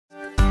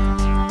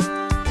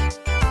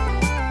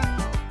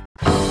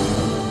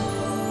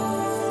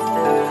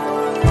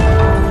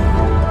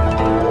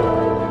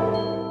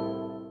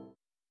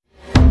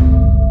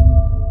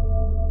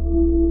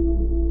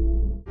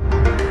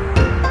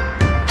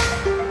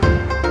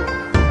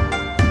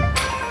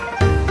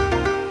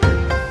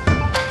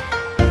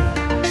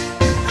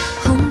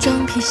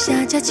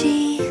下假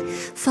期，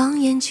放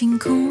眼晴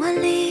空万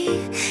里，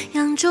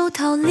扬州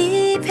桃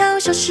李飘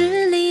小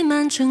十里，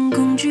满城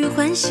共聚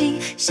欢喜，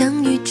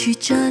相遇曲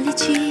折离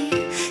奇，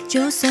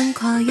就算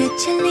跨越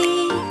千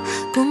里，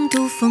共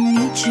度风雨，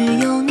只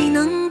有你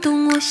能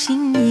懂我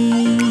心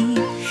意。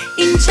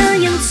阴差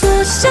阳错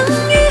相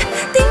遇，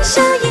定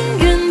下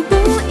姻缘不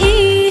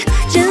易，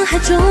人海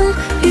中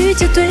遇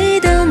见对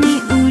到你，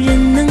无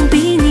人能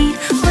比拟，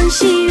欢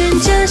喜冤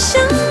家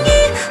相依，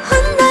换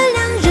来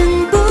两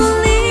人不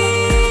离，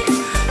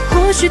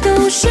或许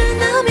都是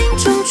那命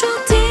中注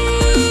定。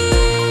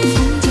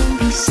风中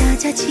笔下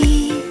佳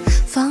期，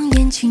放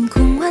眼晴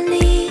空万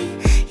里，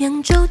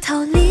扬州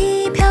桃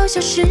李飘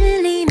小十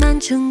里，满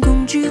城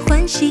共聚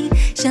欢喜，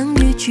相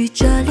遇曲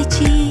折离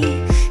奇，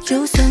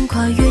就算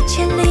跨越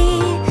千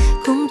里，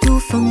共度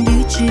风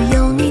雨，只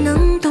有你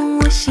能懂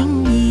我心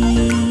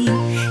意。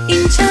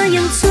阴差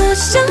阳错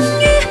相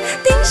遇，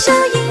定下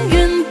姻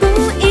缘不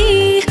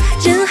易，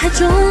人海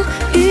中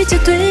遇见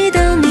对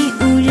到你，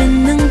无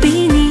人能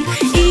比拟，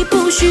已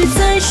不需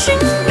再寻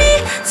觅，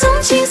从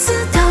青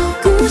丝到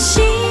古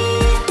稀，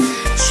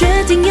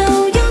确定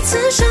悠悠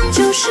此生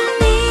就是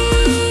你。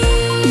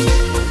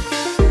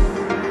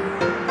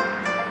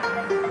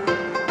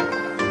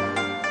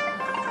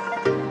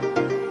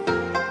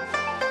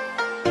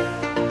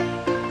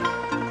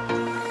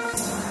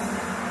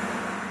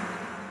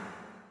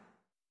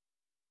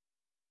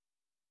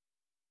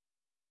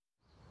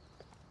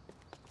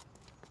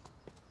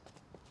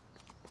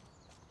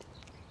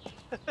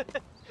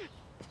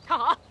看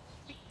好，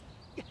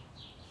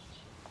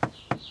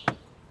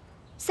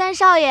三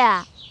少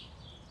爷，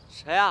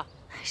谁啊？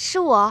是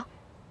我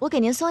给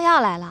您送药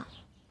来了。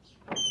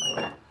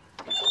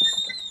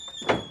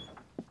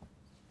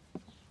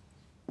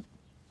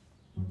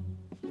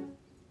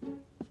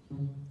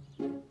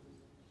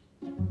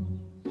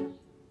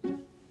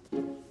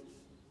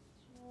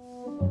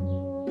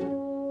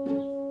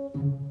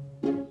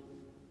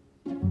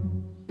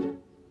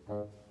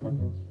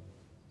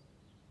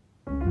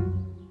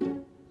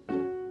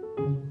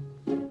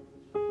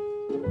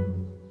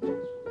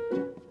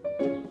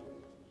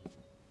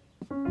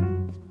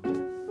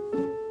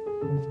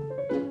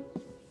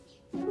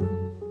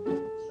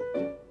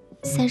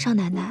三少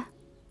奶奶，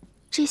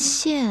这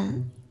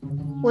线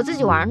我自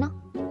己玩呢。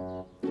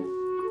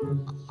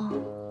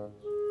哦，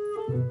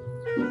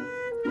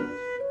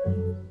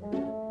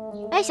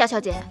哎，小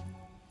姐，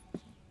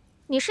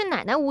你是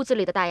奶奶屋子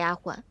里的大丫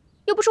鬟，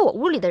又不是我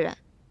屋里的人，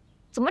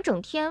怎么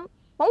整天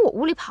往我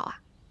屋里跑啊？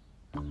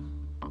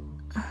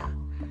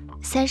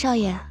三少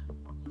爷，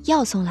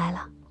药送来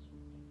了。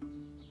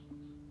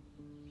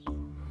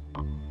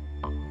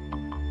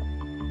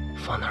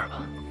放那儿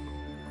吧。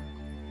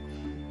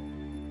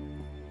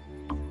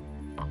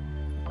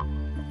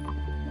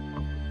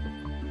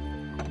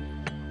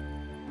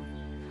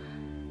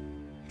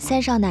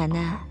三少奶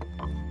奶，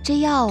这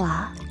药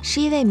啊是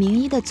一位名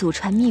医的祖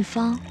传秘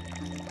方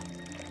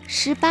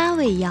，18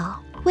味药，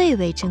味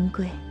味珍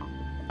贵。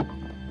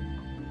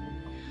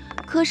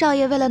柯少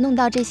爷为了弄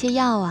到这些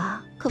药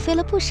啊，可费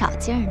了不少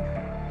劲儿呢。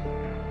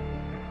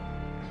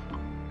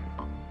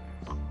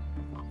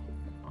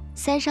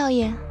三少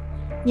爷，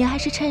您还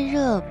是趁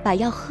热把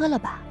药喝了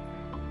吧。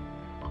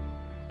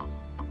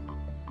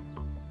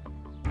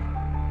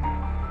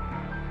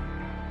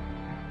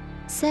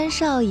三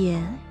少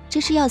爷，这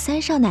是要三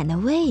少奶奶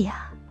喂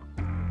呀。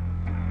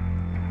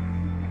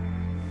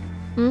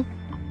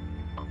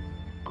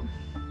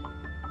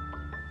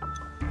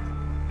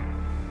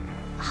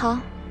好，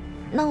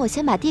那我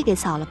先把地给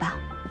扫了吧。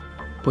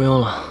不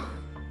用了，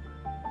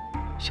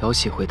小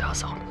喜会打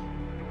扫的。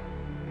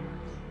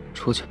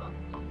出去吧。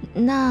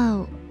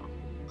那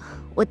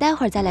我待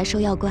会儿再来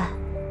收药罐。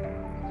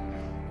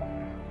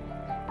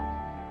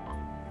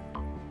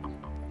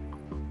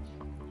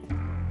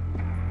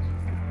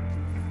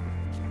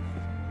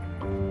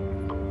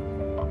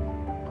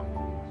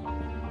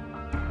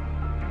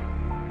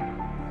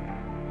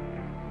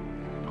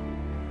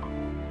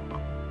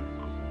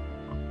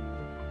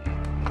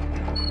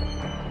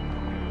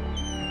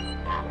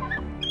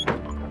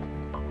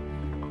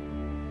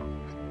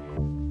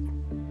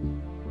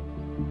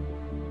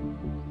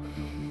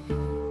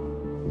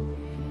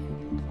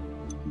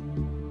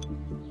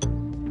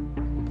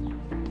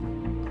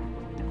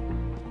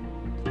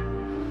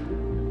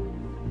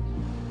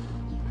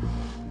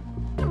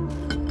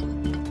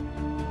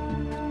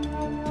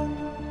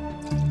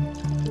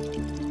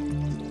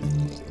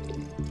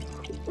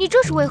你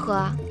这是为何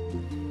啊？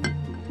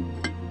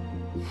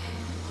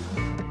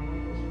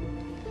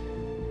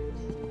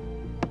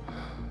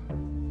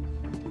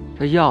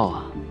这药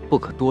啊，不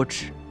可多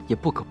吃，也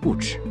不可不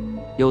吃，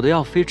有的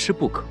药非吃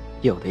不可，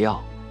有的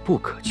药不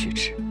可去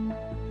吃。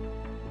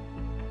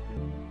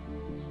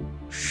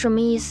什么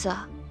意思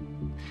啊？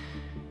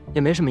也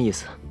没什么意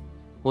思。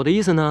我的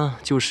意思呢，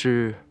就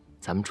是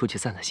咱们出去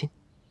散散心。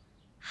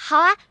好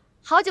啊，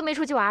好久没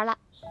出去玩了。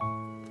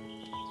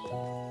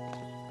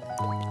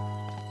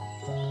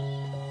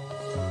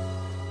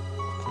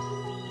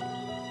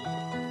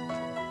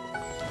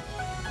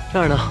这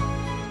儿呢。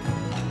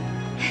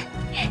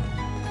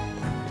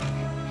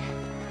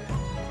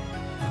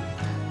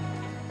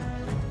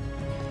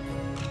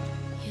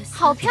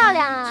好漂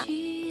亮啊！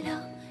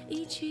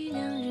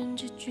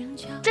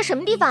这什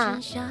么地方啊？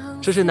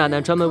这是奶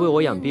奶专门为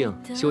我养病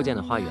修建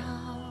的花园。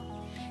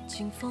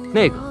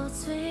那个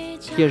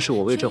便是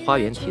我为这花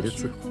园题的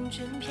字。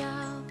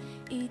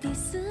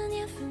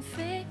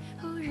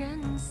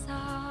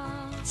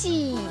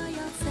季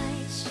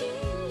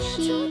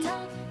梯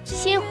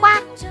新花。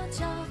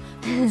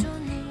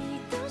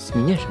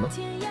你念什么？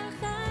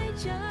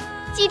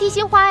季梯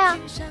新花呀！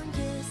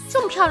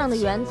这么漂亮的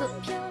园子，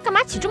干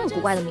嘛起这么古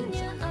怪的名字？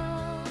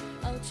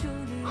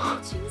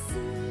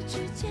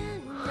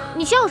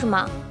你笑什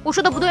么？我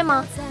说的不对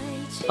吗？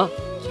啊，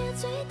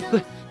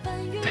对，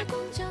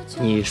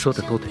你说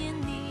的都对。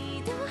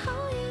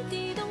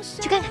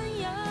去看看。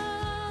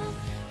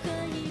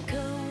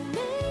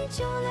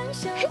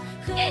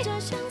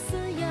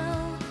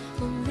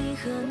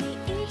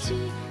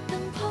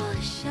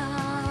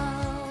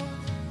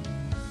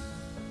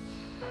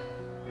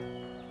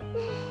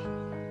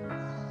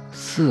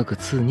4个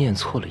字念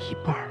错了一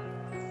半儿，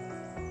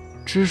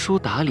知书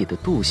达理的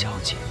杜小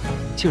姐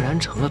竟然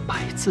成了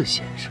白字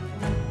先生，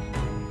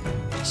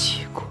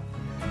奇怪。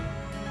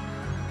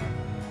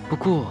不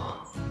过，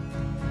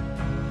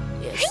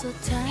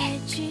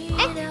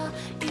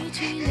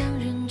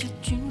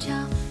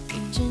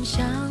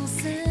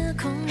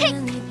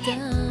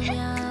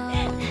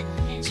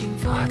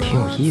啊，挺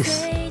有意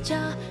思。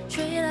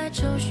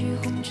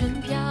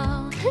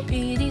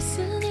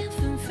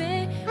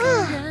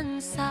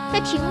这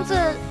亭子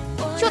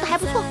修得还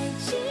不错。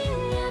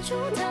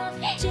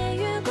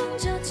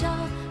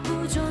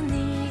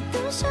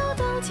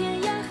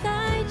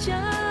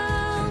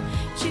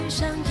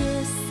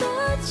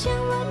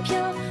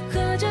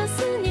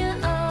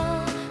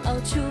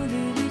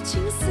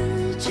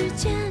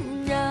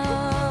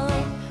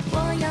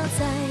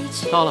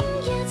到了。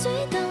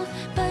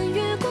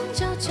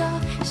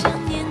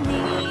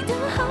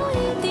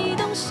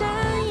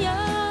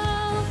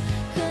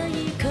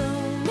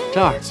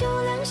这儿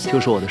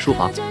就是我的书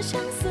房。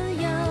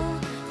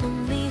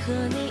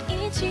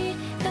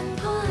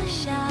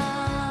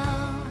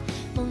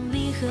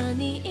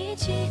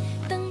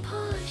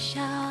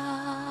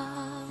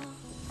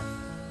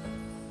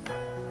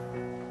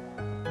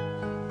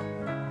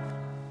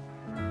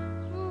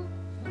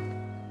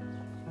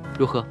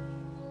如何？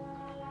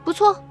不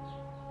错。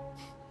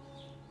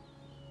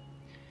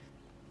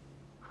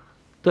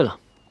对了，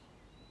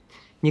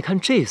你看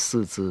这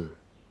4字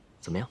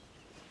怎么样？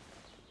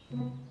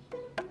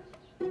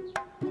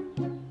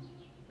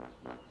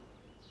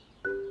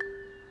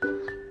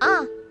啊，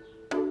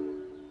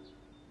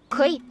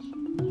可以。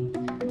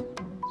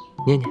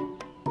念念。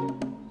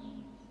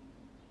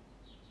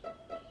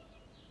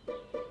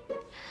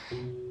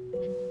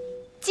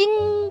金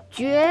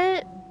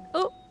爵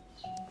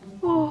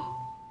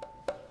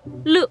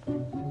乐。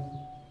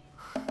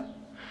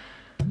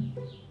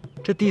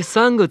这第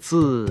3个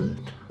字，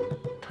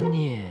它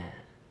念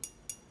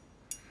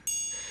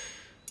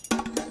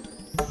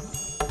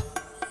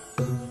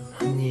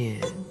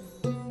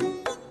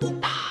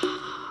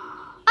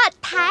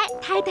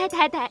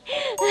台，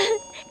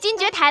金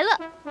爵台乐，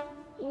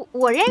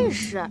我认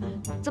识，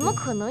怎么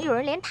可能有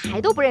人连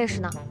台都不认识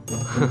呢？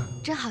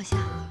真好笑。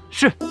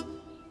是。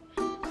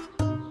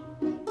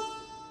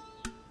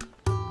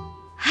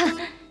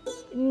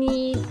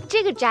你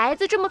这个宅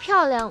子这么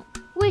漂亮，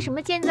为什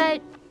么建在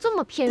这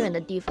么偏远的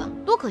地方？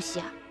多可惜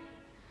啊！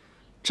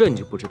这你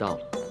就不知道了。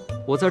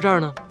我在这儿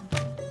呢，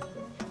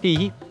第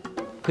一，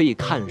可以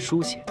看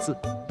书写字；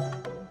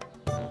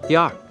第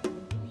二，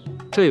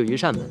这有一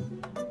扇门，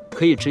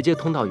可以直接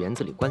通到园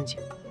子里观景。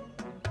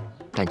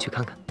带你去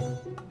看看。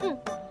嗯。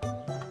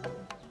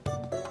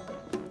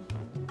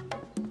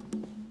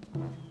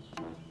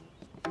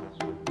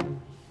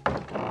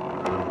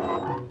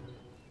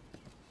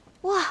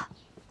哇！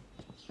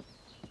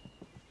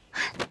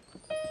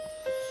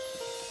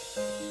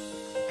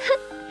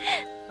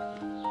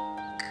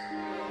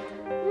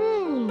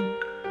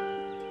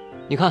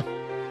你看，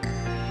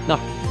那儿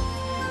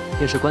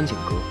便是观景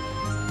阁，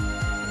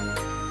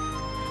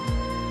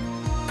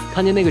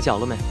看见那个角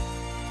了没？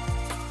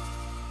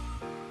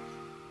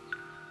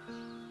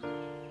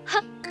哈，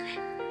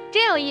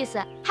真有意思，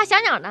还有小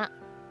鸟呢。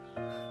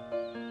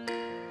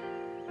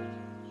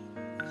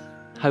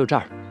还有这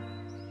儿，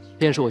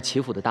便是我齐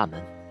府的大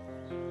门。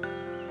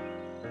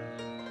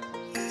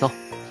走，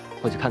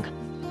我去看看。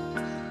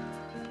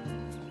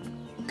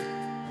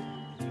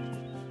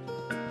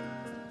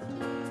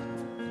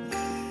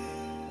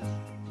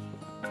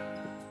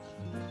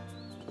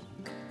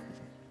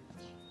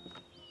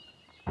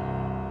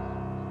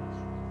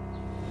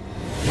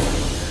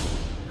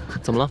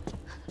怎么了？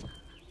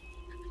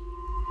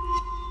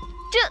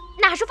这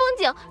哪是风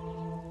景，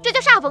这叫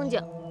煞风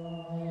景。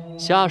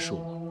瞎说，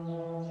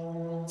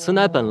此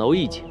乃本楼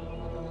一景，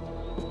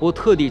我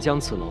特地将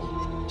此楼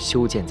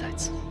修建在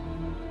此。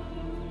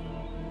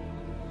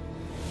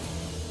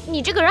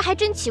你这个人还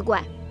真奇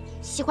怪，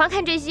喜欢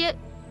看这些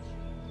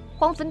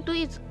荒坟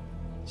堆子。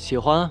喜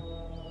欢啊，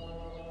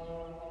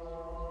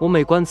我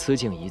每观此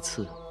景一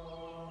次，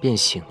便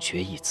醒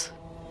觉一次。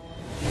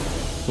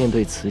面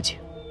对此景，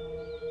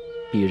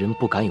鄙人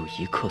不敢有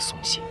一刻松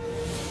懈，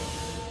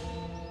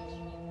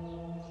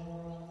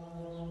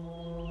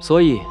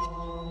所以，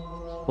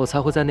我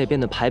才会在那边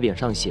的牌匾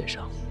上写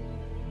上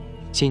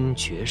“金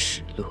爵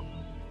始乐”。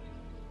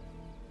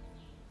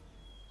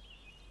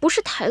不是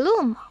台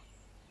乐吗？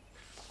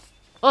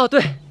哦，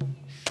对，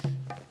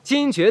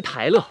金爵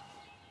台乐。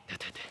对。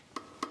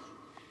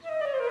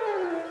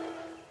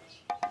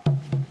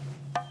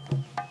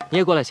你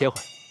也过来歇会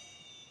儿。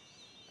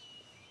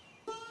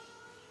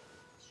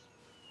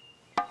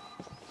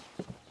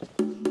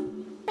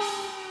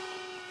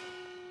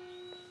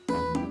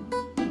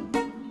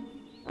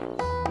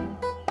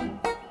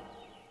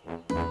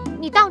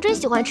你当真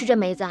喜欢吃这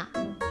梅子啊？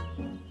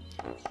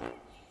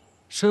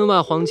身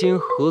外黄金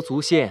何足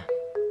羡，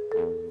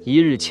一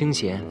日清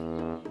闲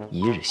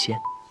一日鲜。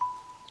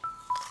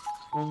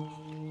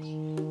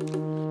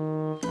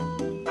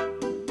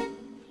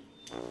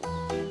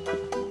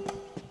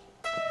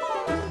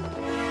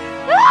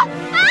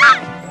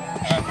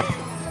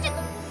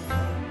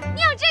你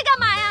养这干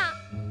嘛呀？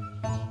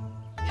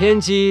天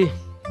机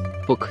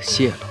不可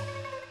泄露。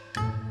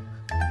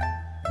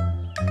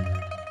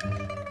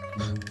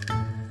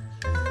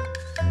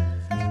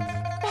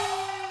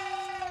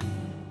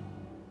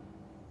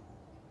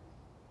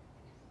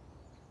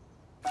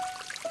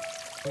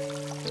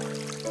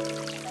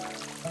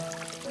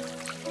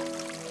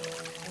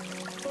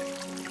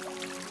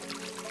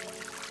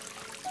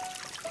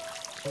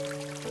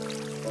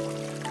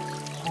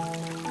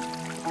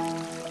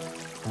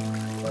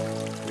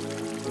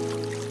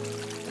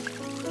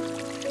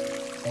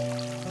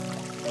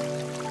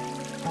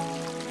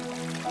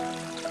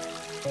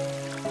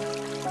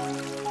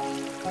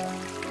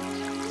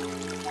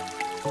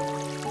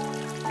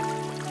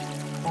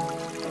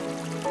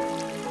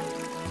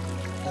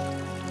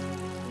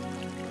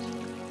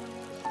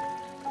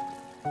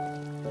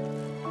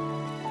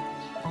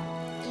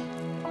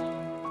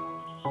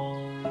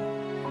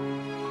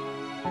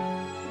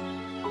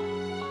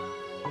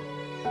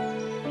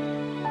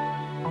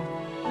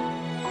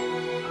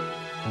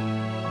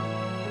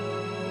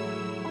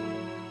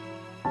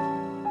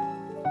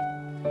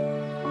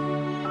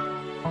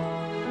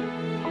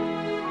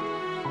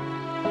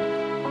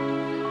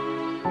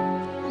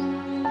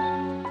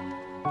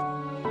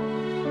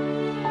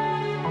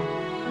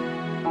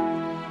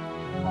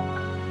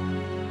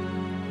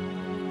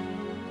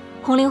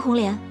红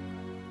莲，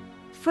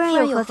夫人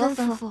有何吩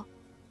咐？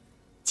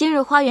今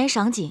日花园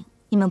赏景，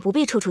你们不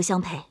必处处相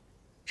陪，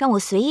让我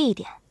随意一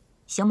点，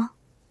行吗？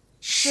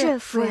是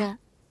夫人。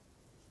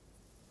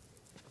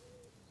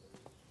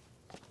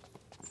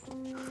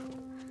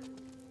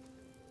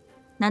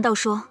难道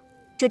说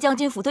这将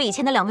军府对以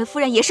前的2位夫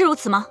人也是如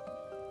此吗？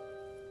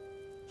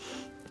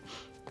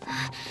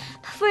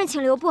夫人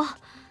请留步。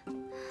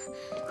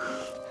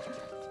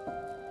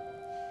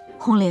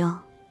红菱，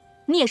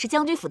你也是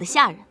将军府的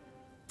下人，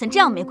怎这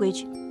样没规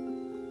矩，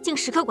竟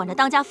时刻管着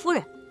当家夫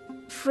人？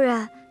夫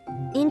人，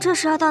您这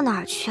是要到哪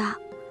儿去啊？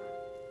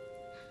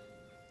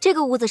这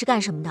个屋子是干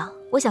什么的？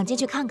我想进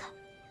去看看。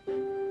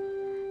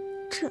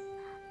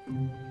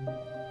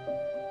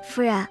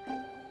夫人，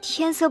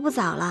天色不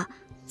早了，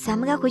咱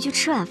们该回去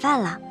吃晚饭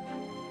了。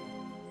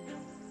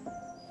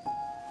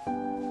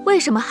为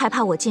什么害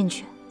怕我进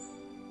去？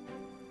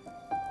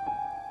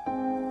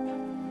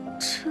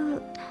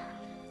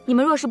你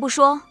们若是不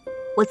说，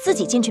我自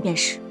己进去便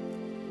是。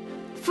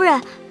夫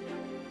人，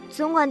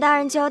总管大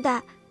人交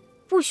代，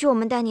不许我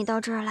们带你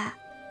到这儿来。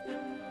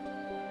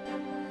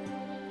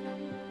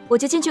我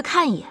就进去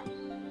看一眼，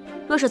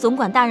若是总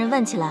管大人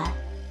问起来，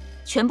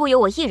全部由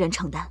我一人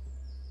承担。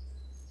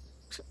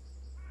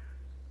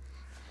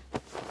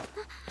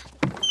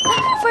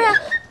夫人，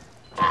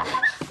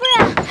夫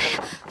人，夫人，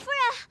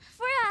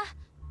夫人。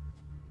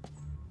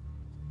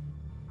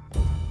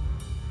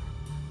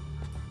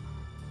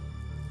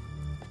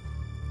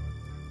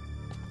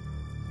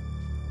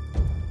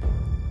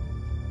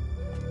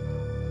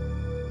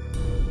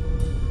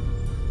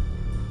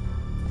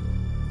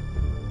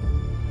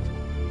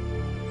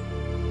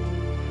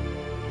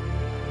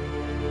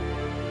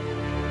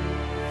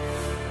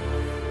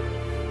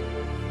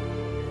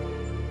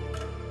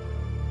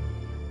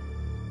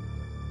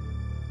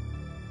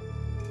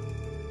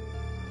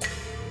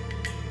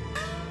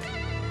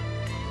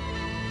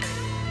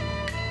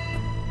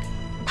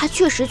他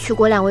确实娶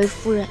过2位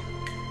夫人，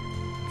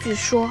据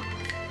说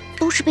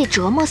都是被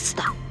折磨死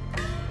的。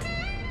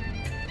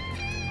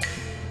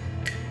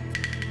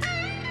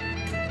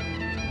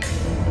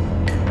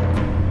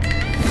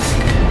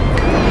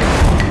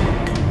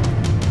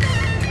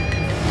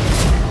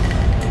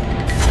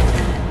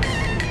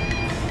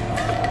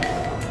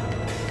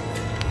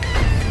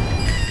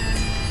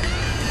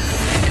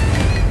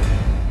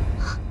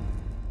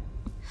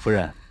夫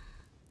人，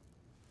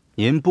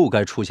您不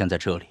该出现在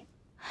这里。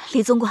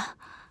李总管，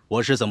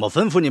我是怎么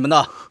吩咐你们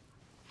的？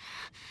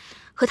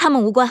和他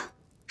们无关，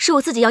是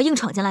我自己要硬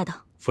闯进来的。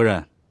夫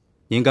人，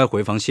您该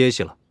回房歇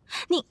息了。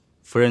你，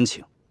夫人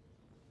请。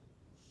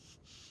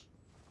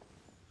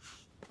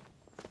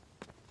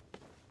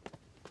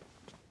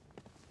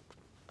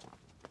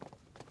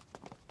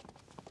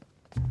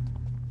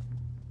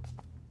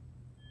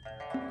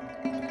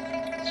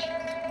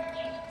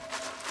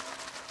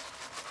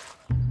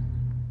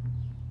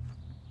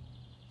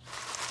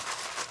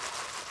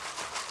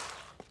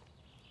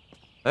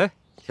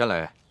天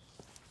磊，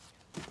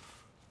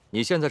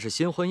你现在是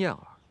新婚燕尔，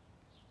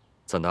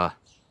怎的，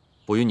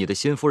不与你的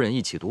新夫人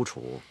一起独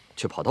处，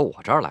却跑到我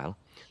这儿来了？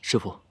师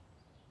傅，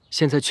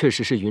现在确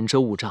实是云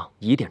遮雾障，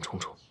疑点重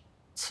重。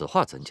此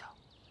话怎讲？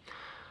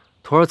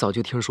徒儿早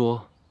就听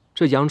说，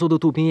这扬州的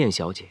杜冰雁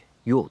小姐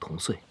与我同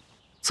岁，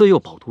自幼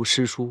饱读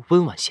诗书，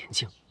温婉娴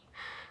静。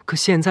可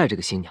现在这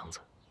个新娘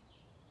子，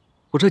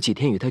我这几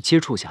天与她接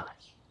触下来，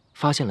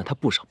发现了她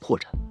不少破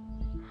绽。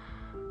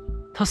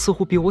她似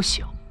乎比我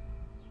小，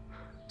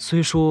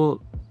虽说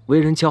为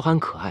人娇憨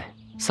可爱，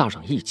飒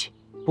爽义气，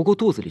不过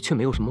肚子里却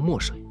没有什么墨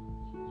水。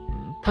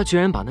她居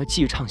然把那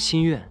寄唱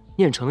心愿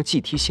念成了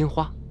寄啼心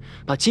花，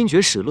把金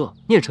爵使乐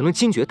念成了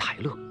金爵台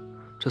乐。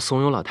这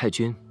怂恿老太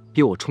君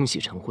逼我冲喜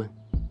成婚，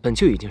本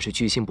就已经是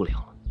居心不良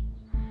了。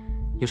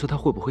你说她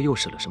会不会又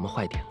使了什么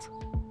坏点子，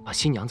把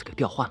新娘子给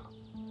调换了？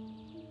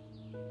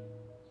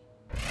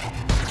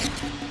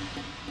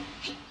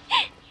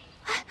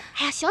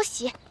哎呀，小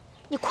喜，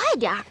你快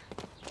点儿！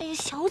哎，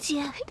小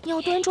姐，你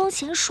要端庄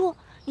贤淑，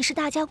你是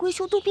大家闺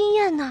秀杜冰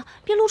雁呐，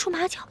别露出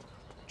马脚。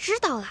知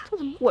道了，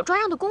我装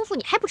样的功夫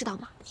你还不知道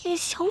吗？哎，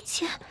小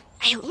姐，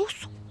哎呦，啰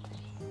嗦！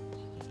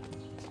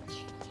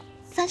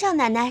桑少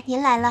奶奶，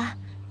您来了，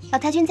老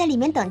太君在里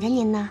面等着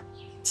您呢，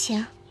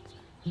请。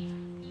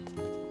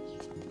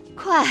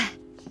快，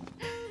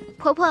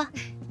婆婆，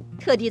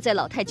特地在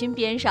老太君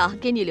边上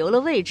给你留了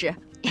位置，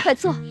快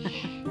坐。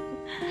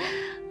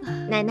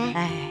奶奶，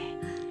哎，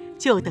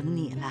就等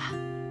你了。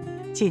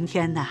今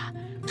天呐，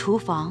厨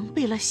房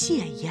备了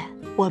谢宴，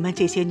我们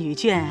这些女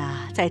眷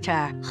啊，在这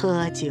儿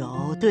喝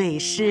酒、对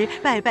诗、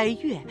拜拜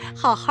月，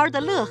好好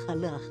的乐呵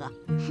乐呵。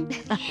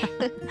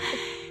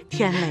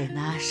天磊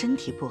呢，身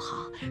体不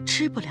好，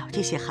吃不了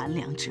这些寒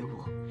凉之物。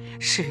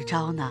世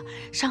昭呢，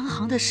商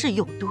行的事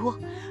又多，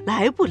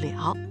来不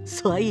了，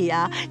所以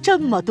啊，这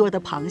么多的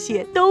螃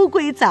蟹都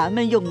归咱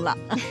们用了。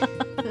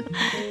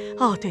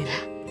哦，对了，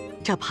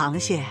这螃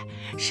蟹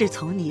是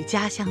从你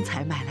家乡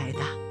才买来的，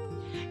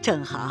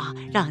正好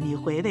让你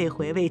回味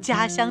回味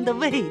家乡的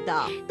味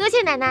道。多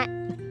谢奶奶。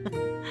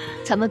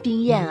咱们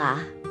冰雁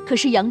啊，可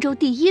是扬州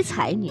第一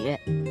才女，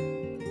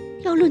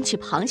要论起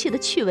螃蟹的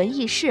趣闻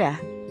轶事，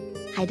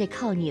还得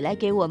靠你来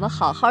给我们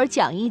好好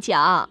讲一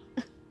讲。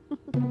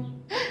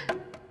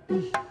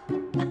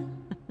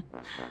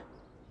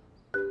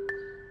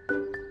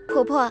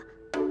婆婆，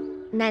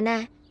奶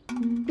奶，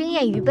冰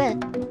雁愚笨，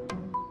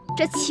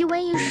这奇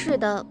闻异事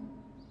的，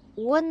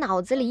我脑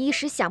子里一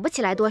时想不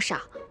起来多少，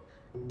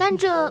但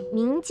这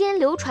民间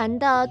流传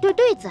的对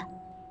子，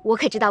我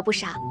可知道不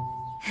少。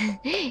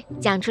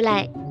讲出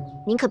来，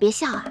您可别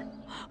笑啊！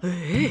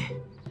哎，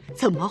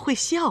怎么会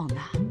笑呢？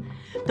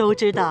都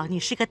知道你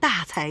是个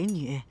大才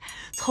女，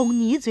从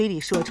你嘴里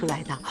说出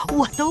来的，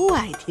我都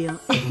爱听。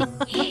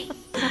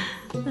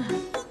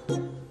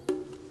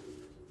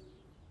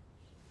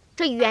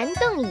这圆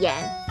瞪眼，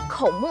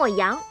口莫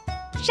扬，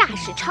煞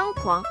是猖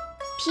狂，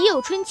皮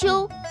有春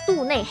秋，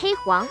肚内黑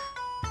黄，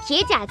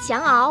铁甲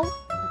强熬，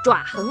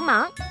爪横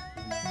芒，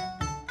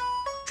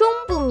终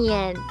不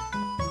免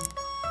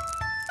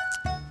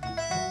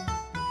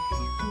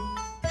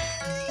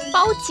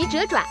包其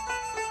折爪，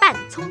拌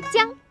葱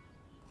姜。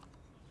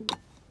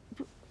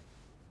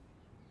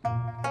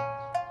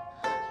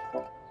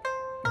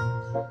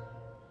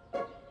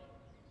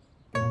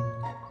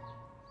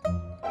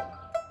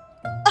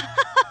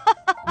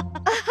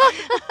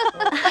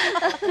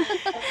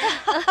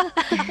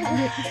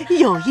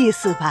有意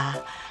思吧？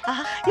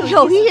啊，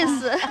有意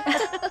思。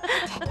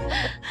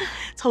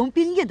从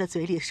冰雁的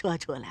嘴里说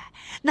出来，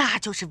那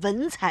就是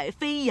文采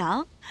飞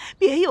扬，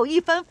别有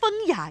一番风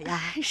雅呀。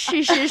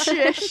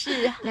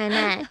是啊。奶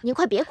奶，您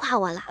快别夸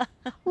我了。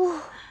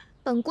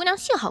本姑娘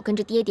幸好跟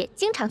着爹爹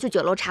经常去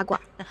酒楼茶馆，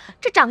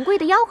这掌柜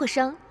的吆喝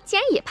声竟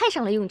然也派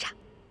上了用场。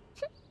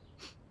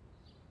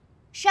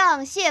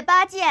上谢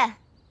八件。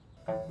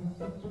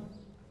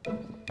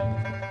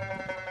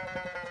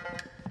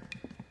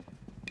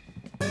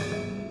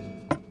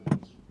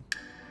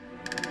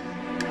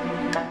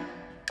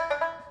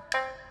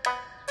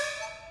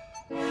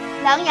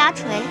狼牙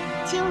锤、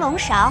青龙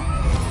勺、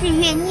日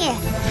月镊、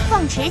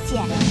凤池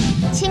剪、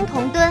青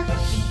铜墩、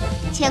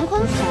乾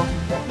坤斧、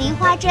梨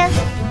花针、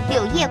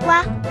柳叶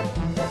瓜，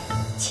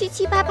七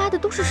七八八的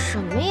都是什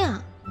么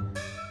呀？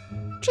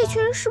这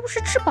群人是不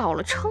是吃饱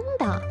了撑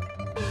的？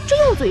这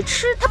用嘴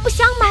吃，它不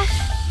香吗？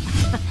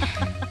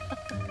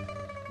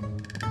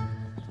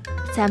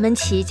咱们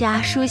齐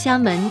家书香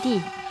门第，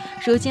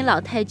如今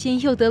老太君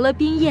又得了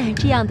冰雁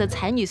这样的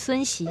才女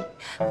孙媳，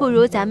不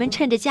如咱们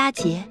趁着佳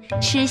节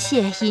吃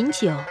蟹饮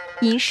酒，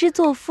吟诗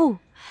作赋，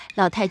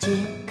老太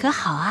君可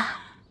好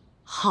啊？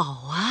好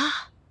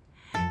啊，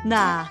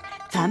那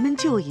咱们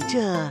就以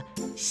这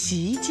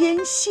席间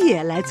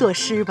蟹来作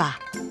诗吧。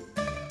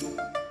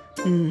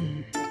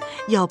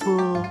要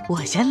不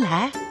我先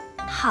来？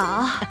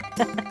好。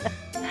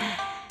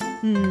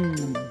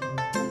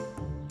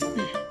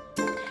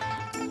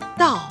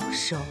到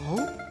手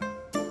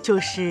就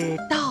是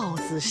稻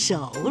子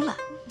熟了，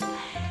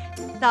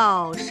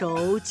稻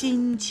熟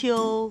金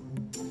秋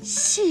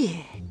蟹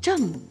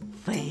正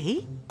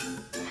肥。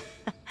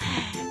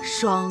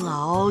双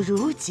袄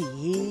如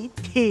锦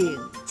挺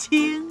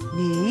青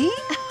泥。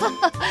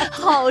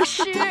好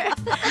诗，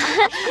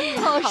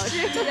好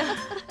诗。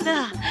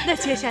那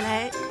接下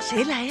来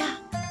谁来呀？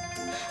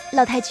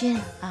老太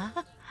君啊，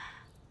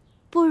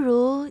不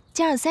如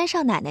就让三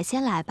少奶奶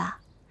先来吧，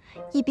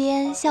一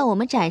边向我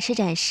们展示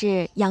展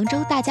示扬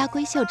州大家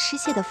闺秀吃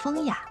蟹的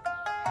风雅，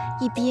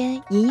一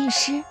边吟吟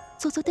诗，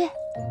做做对。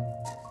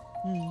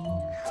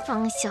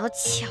方小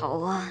巧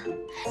啊，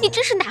你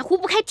真是哪壶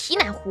不开提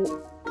哪壶。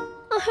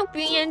哎呦，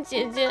冰雁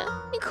姐姐，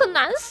你可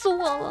难死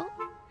我了。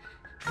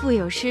腹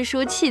有诗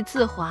书气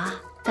自华，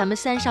咱们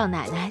三少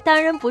奶奶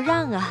当仁不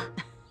让啊。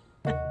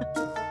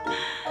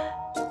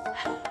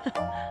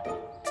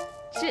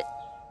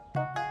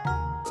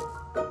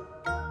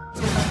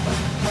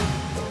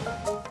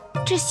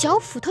这小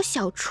斧头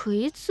小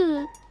锤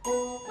子，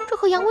这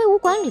和杨威武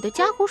馆里的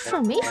家伙事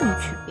儿没什么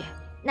区别。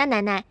那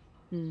奶奶，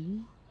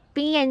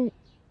冰雁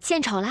献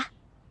丑了，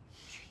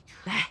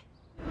来。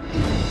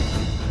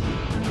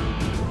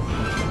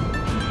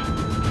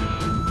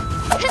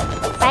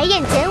哼，白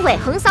燕剪尾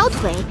横扫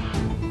腿，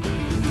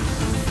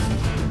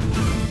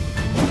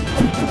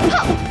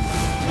好，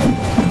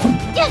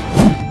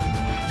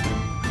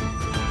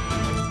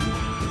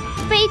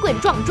飞棍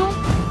撞钟，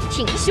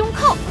挺胸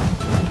扣。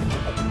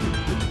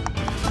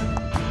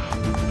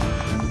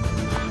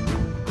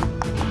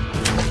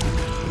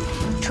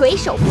垂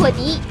手破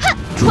敌，哼，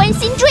穿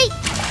心追。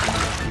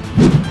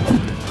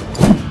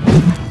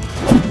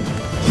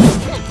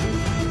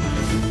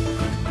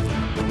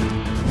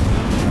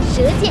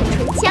舌剑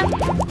唇枪，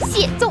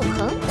蟹纵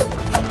横。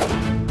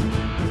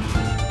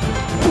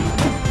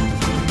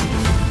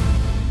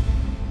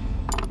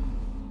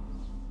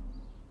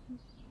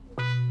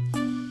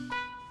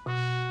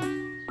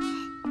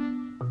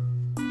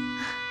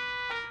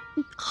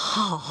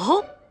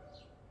好，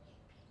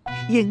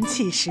英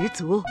气十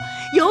足，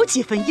有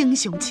几分英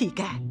雄气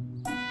概。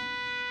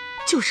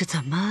就是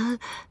怎么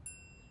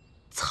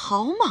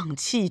草莽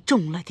气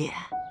重了点。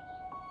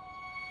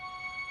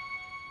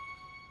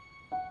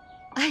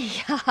哎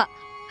呀，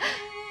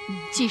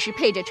既是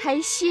配着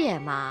拆卸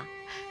嘛，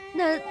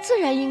那自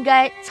然应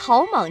该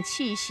草莽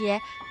气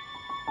些，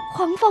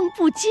狂放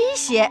不羁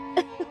些。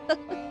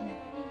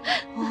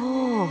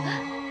哦，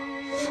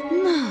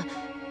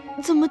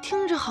那怎么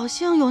听着好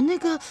像有那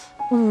个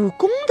武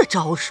功的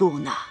招数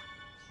呢？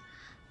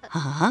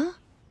啊？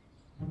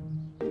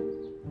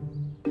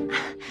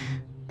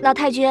老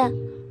太君，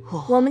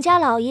我们家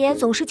老爷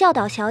总是教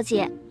导小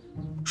姐，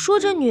说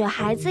这女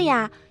孩子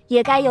呀，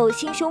也该有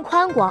心胸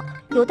宽广，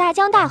有大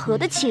江大河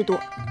的气度，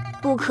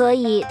不可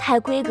以太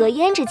闺阁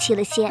胭脂气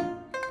了些。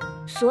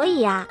所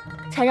以啊，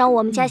才让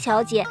我们家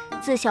小姐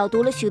自小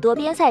读了许多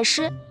边塞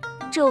诗，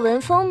这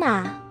文风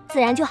嘛，自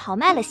然就豪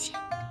迈了些。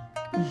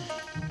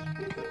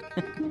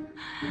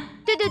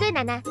对，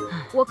奶奶，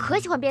我可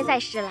喜欢边塞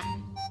诗了。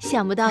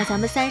想不到咱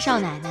们三少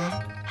奶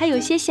奶还有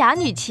些侠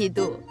女气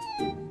度。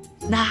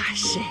那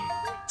是，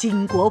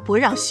巾帼不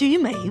让须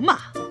眉嘛。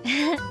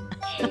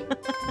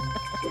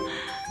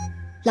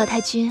老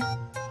太君，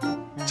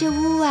这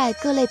屋外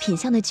各类品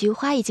相的菊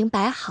花已经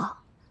摆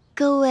好，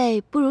各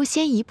位不如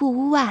先移步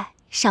屋外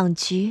赏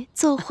菊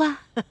作画。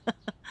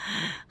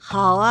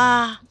好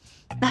啊，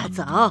那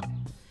走，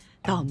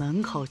到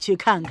门口去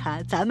看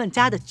看咱们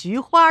家的菊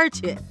花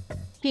去。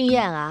冰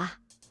雁啊，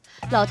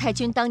老太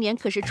君当年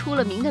可是出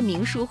了名的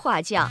名书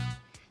画匠，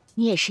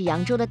你也是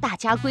扬州的大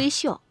家闺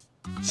秀，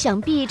想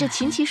必这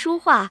琴棋书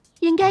画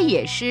应该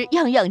也是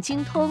样样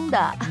精通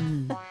的。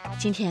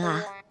今天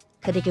啊，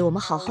可得给我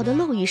们好好的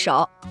露一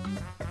手。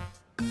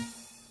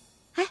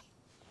哎，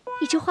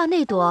你就画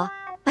那朵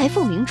白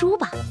凤明珠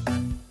吧。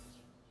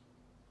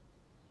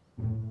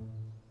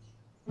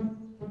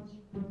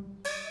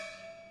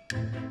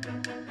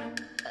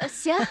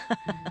行。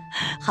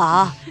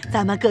好，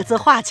咱们各自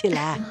画起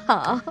来。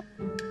好。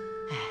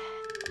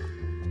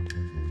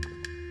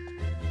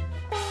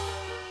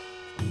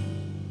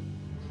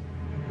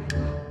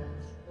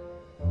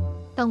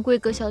当闺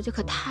阁小姐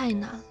可太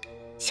难了，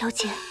小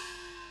姐，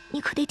你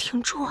可得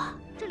挺住啊！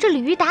这鲤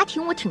鱼打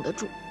挺我挺得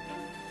住，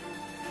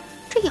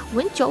这咬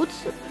文嚼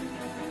字，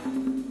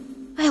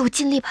哎，我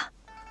尽力吧。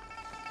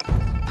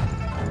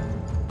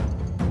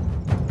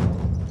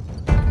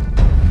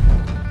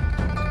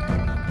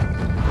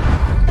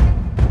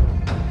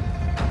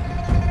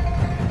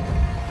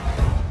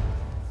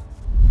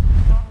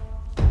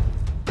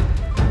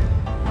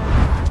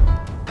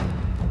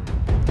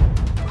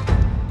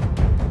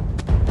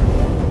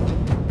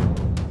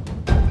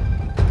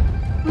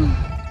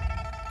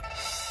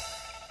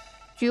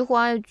菊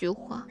花呀菊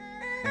花，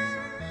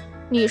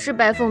你是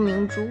白凤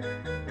明珠，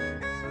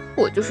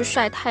我就是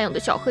晒太阳的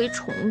小黑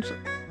虫子。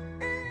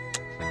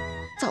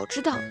早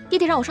知道爹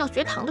爹让我上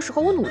学堂的时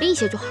候，我努力一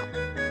些就好了。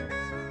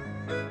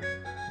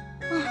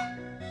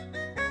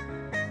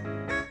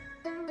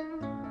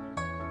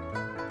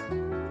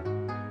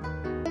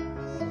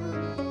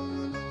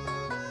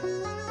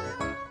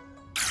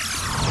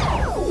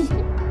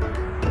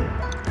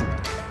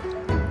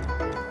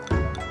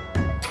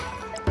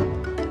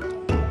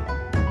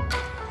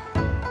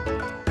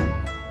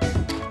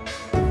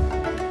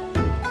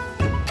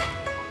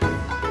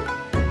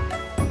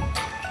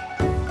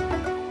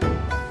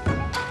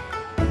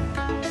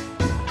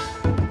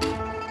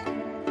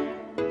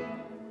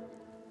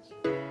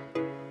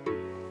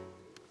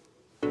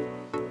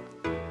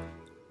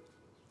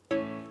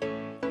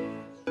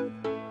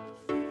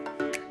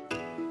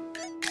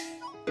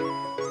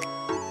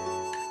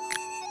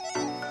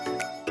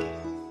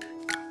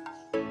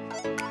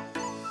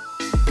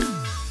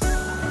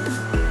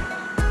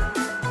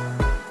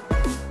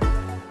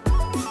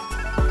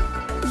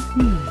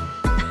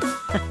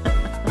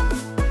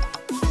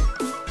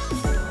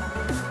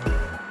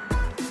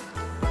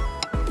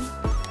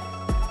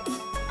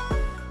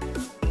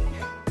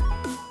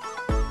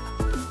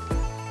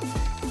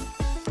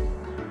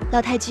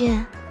老太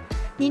君，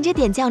您这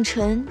点绛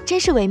唇真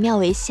是惟妙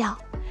惟肖，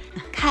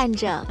看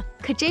着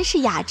可真是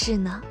雅致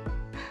呢。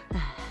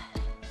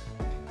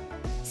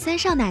三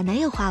少奶奶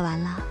也画完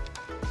了。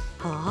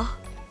哦，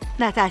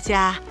那大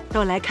家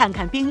都来看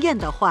看冰雁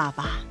的画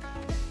吧。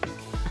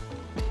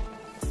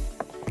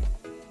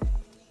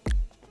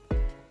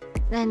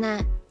奶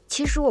奶，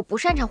其实我不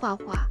擅长画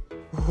画。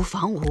无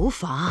妨无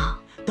妨，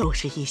都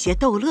是一些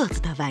逗乐子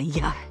的玩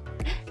意儿。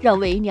让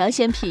为娘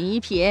先品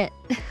一品。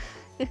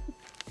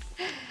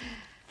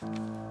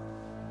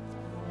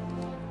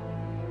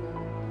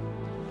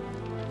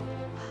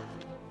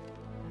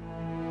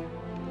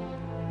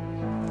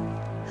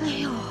哎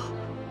呦，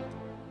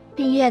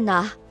冰雁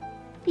呐，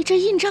你这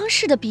印章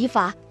式的笔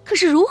法可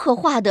是如何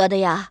画得的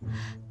呀？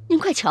您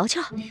快瞧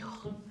瞧。哎呦，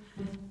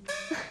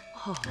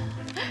哦，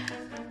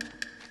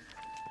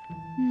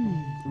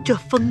这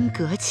风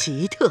格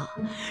奇特，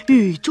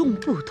与众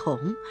不同，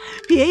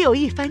别有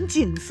一番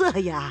景色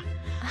呀！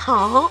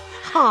好，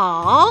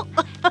好，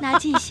拿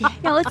近些，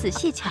让我仔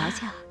细瞧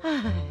瞧。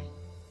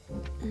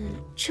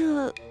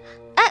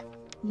哎，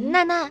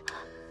奶奶，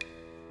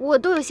我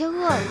都有些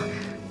饿了。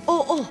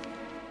哦，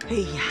哎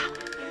呀，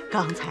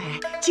刚才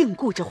净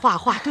顾着画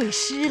画对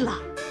诗了，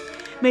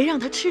没让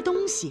他吃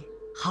东西。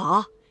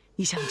好，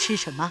你想吃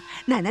什么？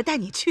奶奶带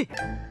你去。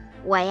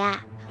我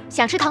呀，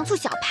想吃糖醋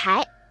小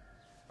排。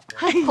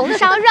红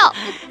烧肉，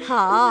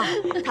好，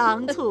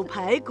糖醋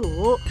排骨，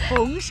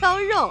红烧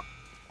肉，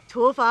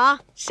厨房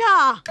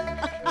上。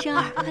生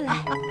儿，快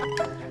来，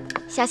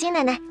小心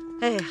奶奶。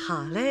哎，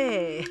好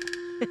嘞。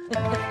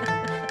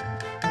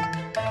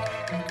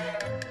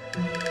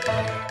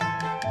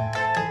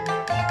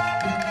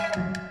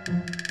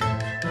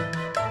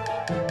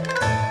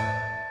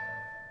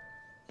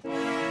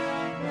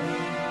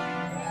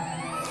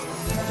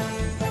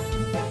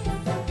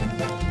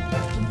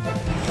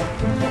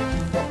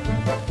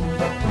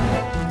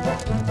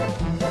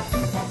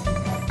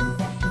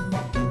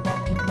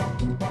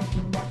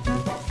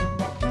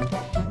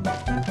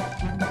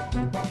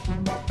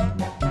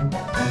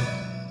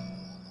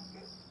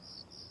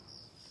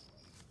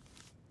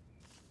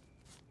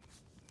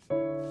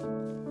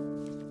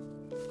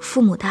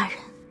父母大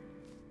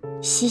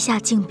人，膝下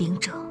敬禀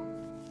者，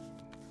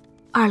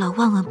二老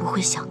万万不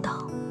会想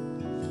到，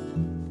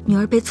女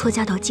儿被错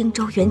嫁到荆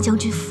州袁将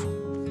军府，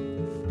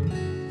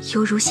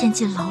犹如陷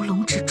进牢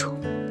笼之中。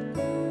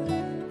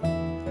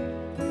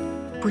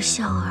不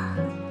孝儿，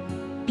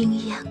冰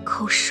雁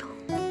叩首。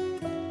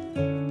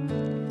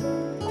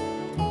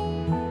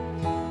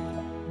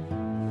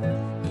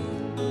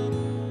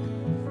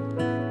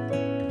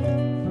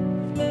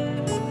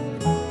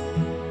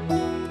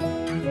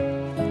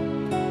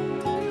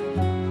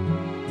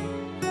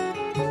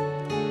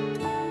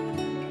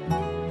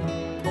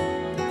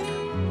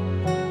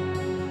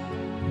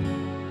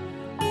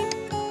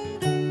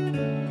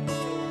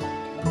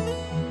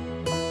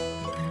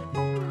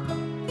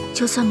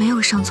就算没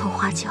有上错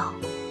花轿，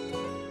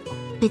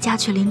被嫁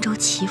去林州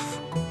齐府，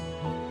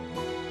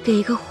给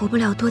一个活不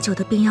了多久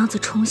的病秧子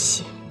冲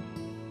洗，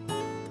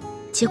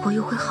结果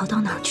又会好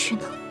到哪儿去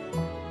呢？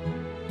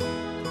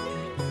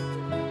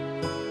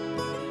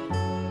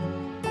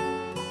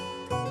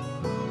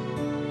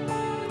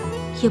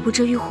也不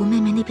知玉湖妹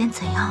妹那边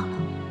怎样了，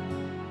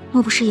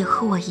莫不是也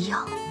和我一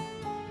样，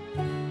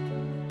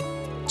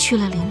去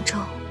了林州，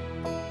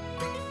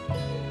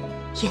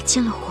也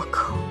进了火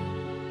坑？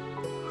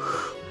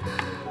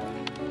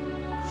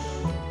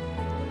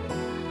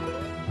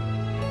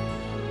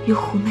玉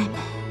湖妹妹，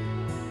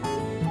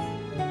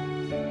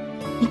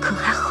你可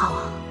还好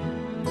啊？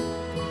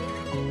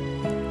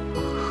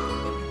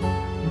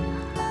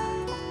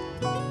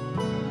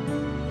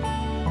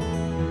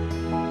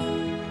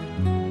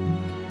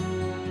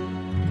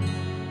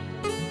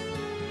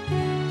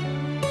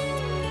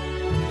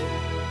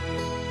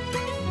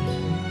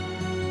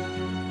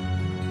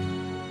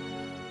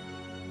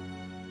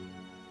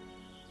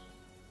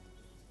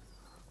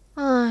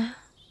唉，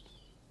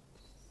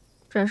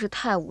真是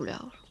太无聊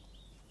了。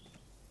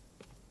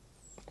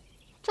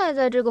再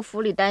在这个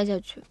府里待下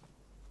去，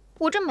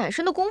我这满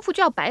身的功夫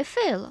就要白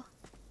费了。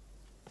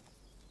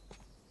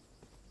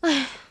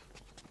唉，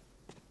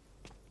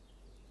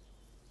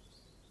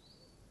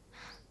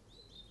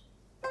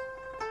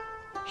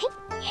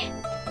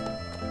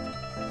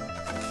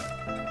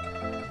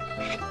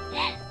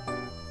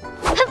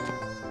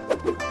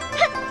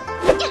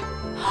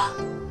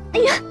哎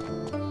呀，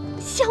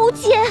小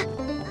姐，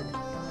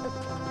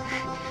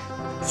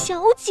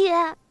小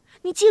姐，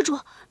你记住，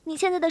你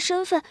现在的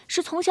身份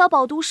是从小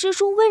饱读诗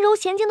书、温柔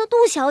娴静的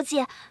杜小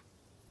姐，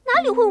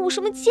哪里会舞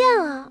什么剑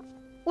啊？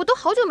我都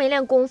好久没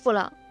练功夫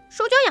了，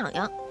手脚痒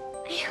痒。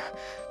哎呀，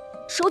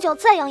手脚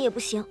再痒也不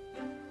行，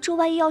这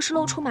万一要是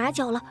露出马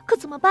脚了，可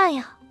怎么办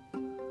呀？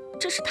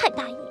真是太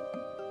大意。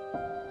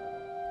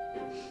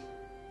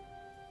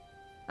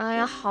哎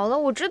呀，好了，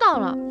我知道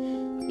了，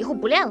以后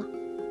不练了，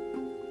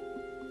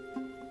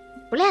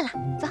不练了，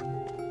走。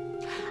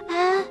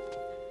哎，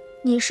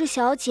你是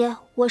小姐，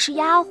我是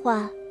丫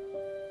鬟。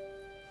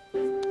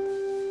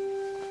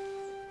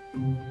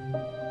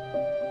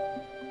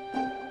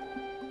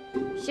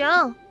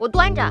行，我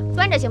端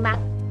着行吧？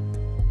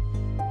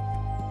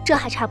这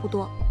还差不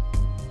多。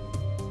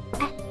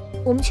哎，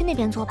我们去那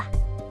边坐吧。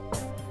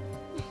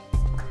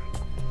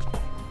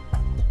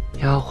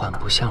丫鬟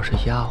不像是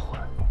丫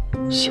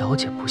鬟，小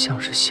姐不像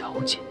是小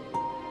姐，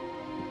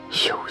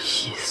有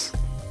意思。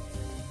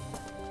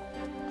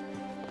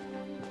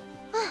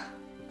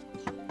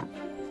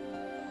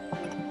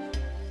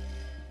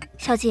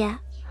小姐，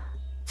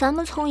咱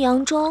们从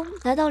扬州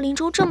来到林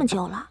州这么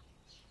久了，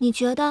你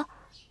觉得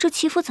这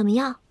齐府怎么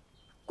样？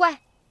怪。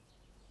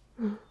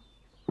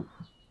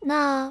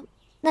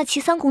那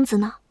齐三公子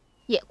呢？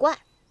也怪。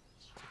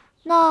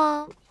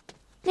那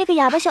个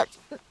哑巴小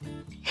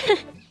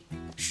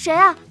谁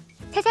啊？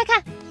猜猜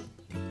看。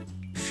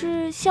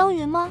是湘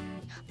云吗？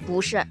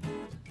不是。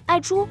爱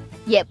珠？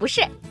也不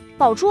是。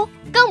宝珠？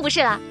更不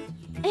是了。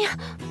哎呀，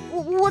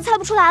我猜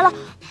不出来了。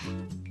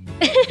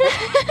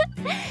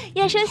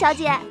燕生小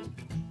姐。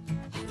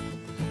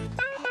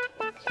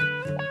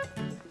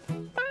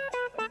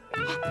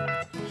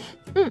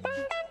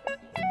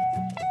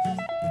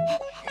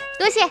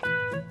多谢。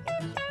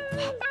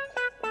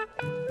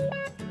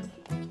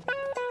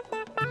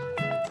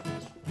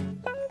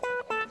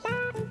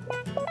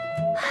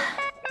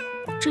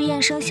这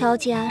燕生小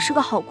姐是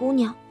个好姑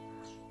娘，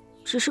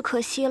只是可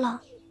惜了，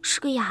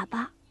是个哑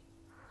巴。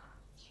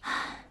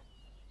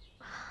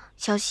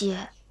小喜，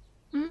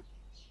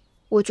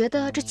我觉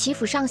得这齐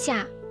府上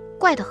下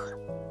怪得很。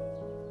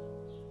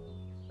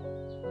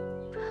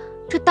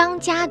这当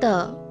家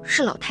的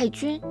是老太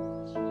君，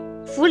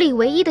府里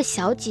唯一的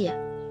小姐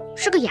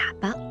是个哑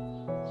巴，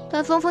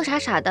但疯疯傻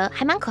傻的，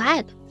还蛮可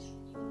爱的。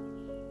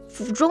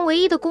府中唯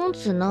一的公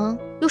子呢，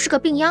又是个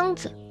病秧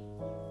子。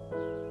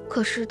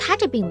可是他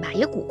这病吧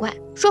也古怪，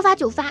说发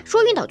就发，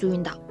说晕倒就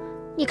晕倒。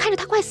你看着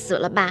他快死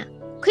了吧，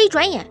可一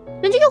转眼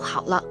人就又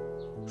好了，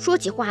说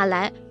起话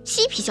来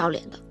嬉皮笑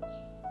脸的，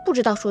不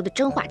知道说的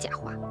真话假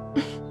话。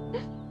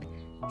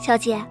小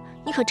姐，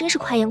你可真是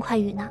快言快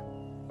语呢。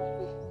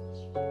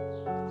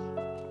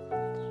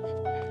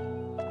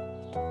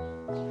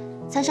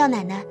三少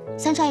奶奶，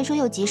三少爷说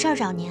有急事儿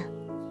找您。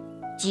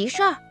急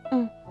事儿？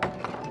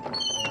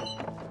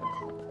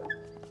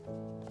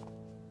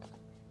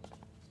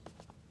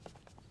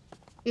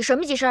有什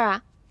么急事儿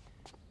啊？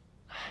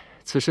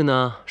此事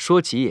呢，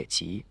说急也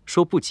急，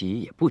说不急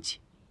也不急。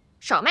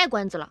少卖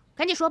关子了，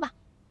赶紧说吧。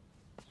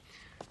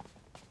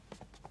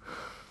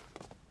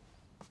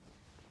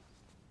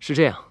是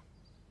这样，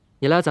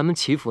你来咱们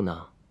齐府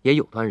呢也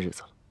有段日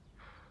子了，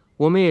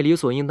我们也理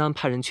所应当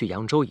派人去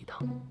扬州一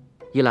趟，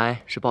一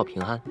来是报平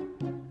安，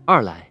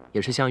二来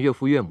也是向岳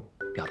父岳母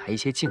表达一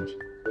些敬意。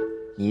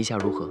你意下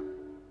如何？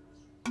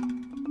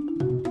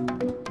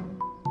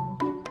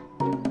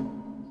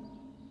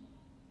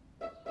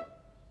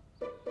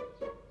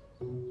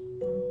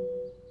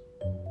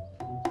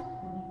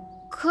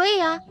可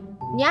以啊，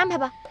你安排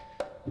吧。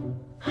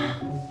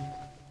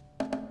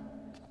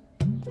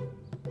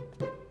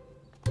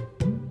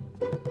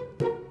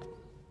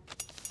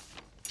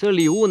这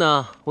礼物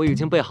呢，我已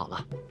经备好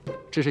了，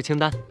这是清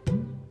单，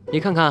你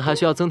看看还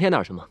需要增添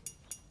点什么？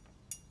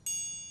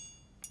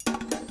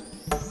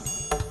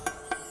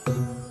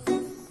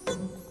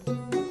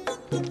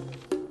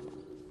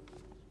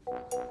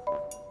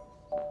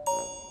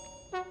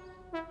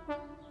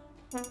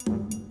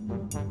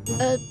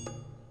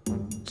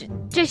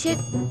这些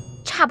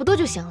差不多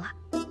就行了。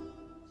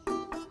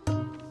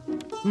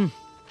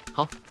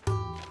好。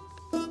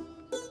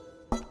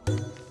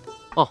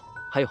哦，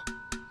还有，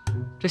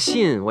这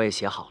信我也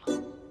写好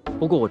了，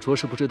不过我着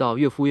实不知道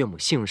岳父岳母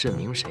姓甚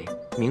名谁，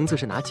名字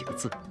是哪几个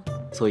字，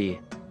所以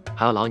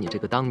还要劳你这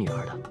个当女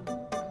儿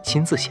的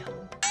亲自写了。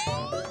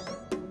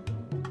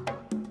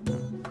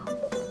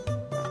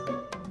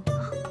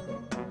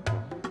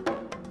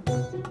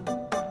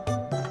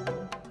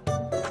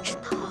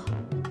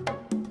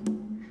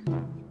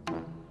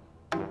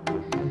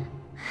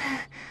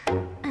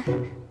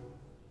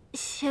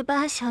写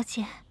吧，小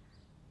姐。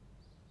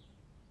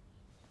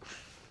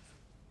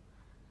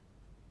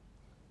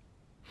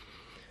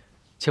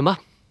请吧。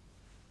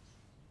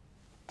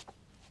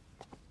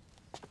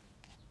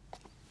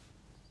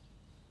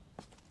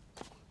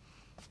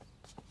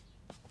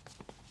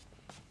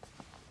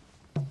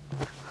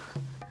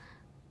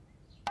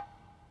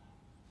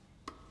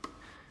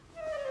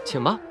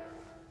请吧。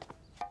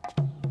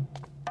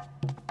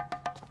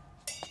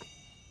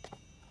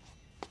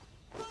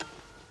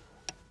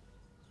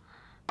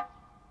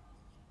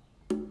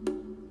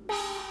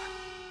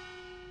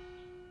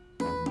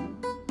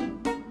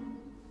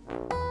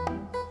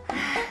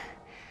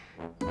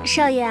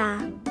少爷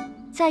啊，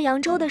在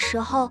扬州的时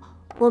候，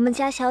我们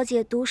家小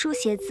姐读书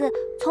写字，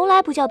从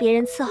来不叫别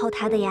人伺候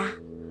她的呀。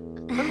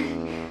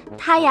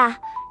她呀，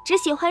只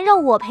喜欢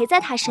让我陪在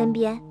她身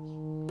边，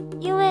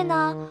因为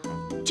呢，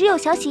只有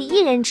小喜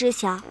一人知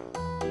晓。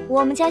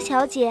我们家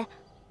小姐，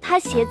她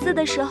写字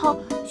的时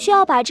候需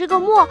要把这个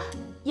墨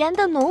研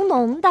得浓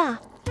浓的，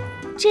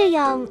这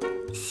样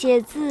写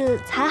字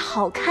才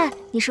好看，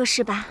你说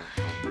是吧？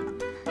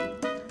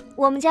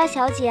我们家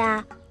小姐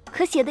啊，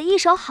可写得一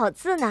手好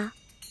字呢。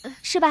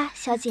是吧，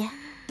小姐？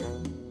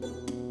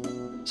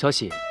小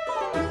喜，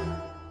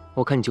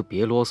我看你就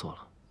别啰嗦了，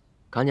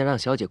赶紧让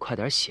小姐快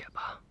点写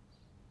吧。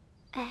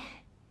哎，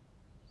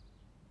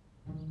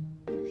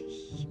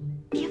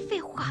别废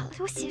话了，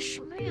我写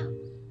什么呀？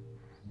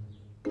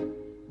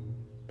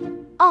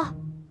哦，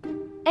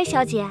哎，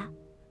小姐，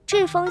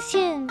这封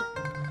信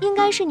应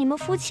该是你们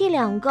夫妻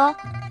两个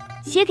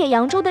写给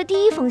扬州的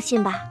第一封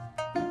信吧？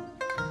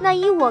那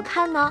依我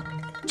看呢，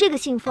这个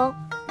信封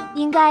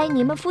应该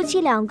你们夫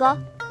妻两个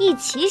一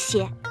起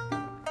写。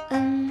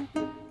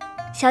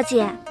小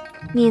姐，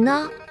你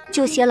呢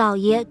就写老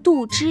爷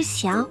杜之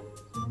祥，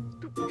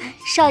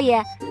少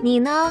爷你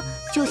呢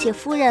就写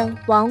夫人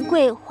王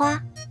桂花。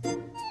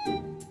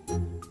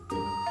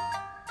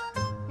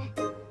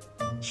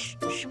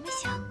什么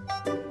祥？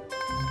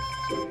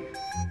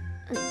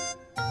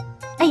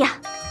哎呀，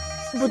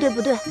不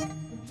对，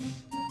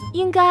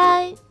应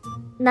该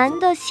男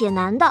的写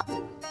男的，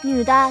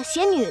女的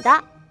写女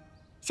的。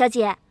小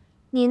姐，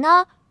你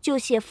呢就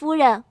写夫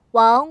人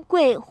王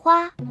桂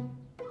花。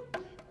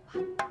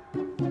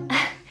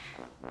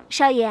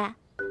少爷，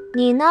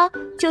你呢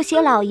就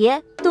写老爷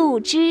杜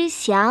之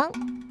祥。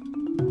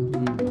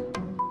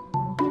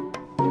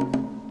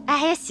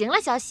哎呀，行了，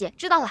小喜，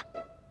知道了。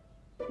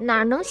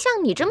哪能像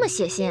你这么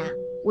写信啊？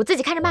我自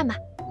己看着办吧。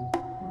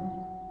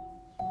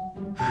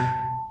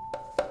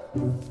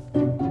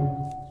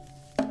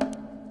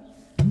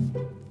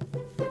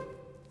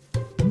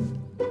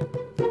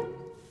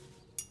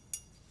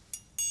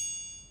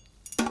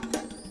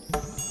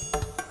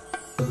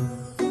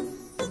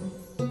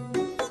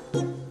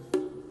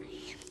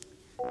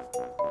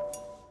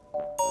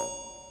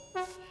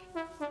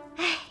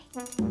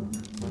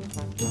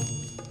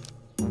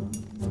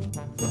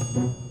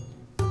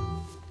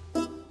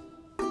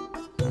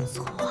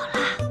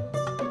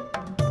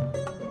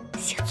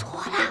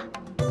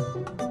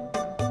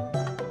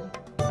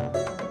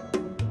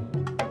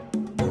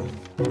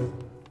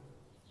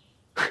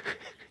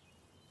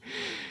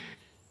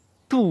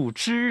杜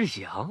之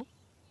阳，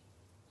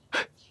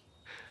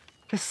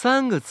这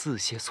3个字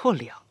写错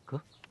2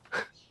个。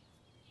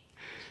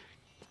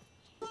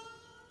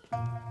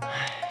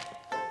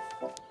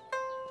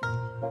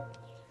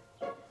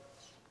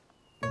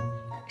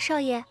少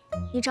爷，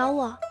你找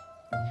我？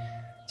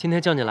今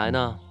天叫你来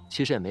呢，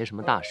其实也没什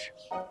么大事，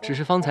只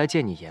是方才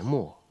见你研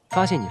墨，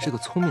发现你是个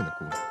聪明的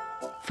姑娘，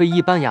非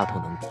一般丫头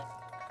能比。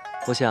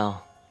我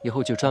想以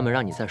后就专门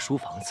让你在书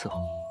房伺候。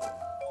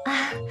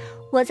啊，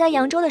我在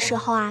扬州的时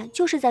候啊，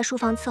就是在书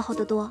房伺候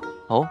的多。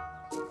哦，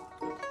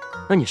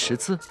那你识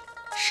字？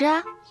识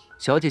啊。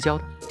小姐教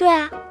的？对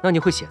啊。那你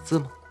会写字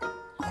吗？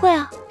会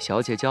啊。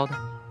小姐教的？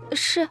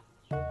是。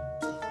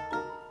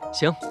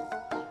行，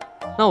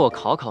那我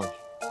考考你，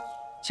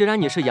既然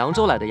你是扬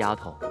州来的丫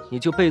头，你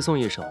就背诵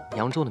一首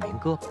扬州的民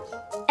歌吧。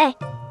哎，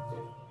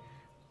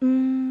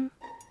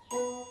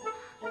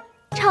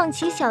唱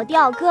起小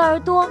调歌儿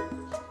多，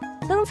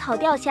灯草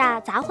调下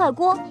砸坏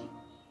锅。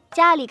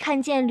家里看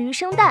见驴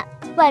生蛋，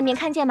外面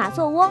看见马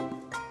做窝。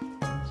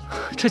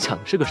这讲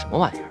的是个什么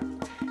玩意儿？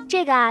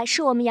这个啊，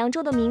是我们扬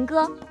州的民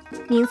歌，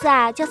名字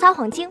啊叫《撒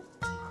谎经》。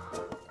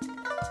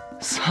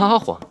撒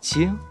谎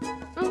经？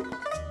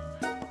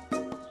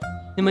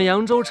你们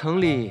扬州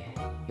城里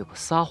有个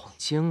撒谎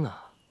经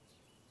啊？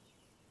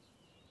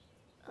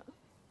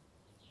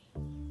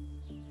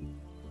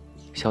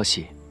小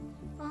喜，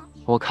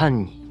我看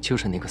你就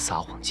是那个撒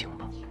谎精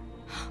吧？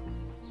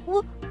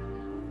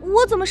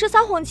我怎么是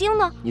撒谎精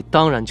呢？你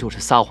当然就是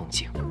撒谎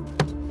精。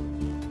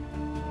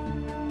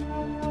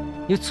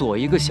你左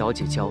一个小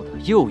姐教的，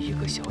右一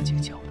个小姐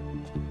教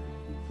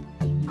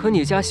的，可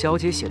你家小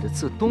姐写的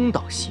字东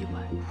倒西歪，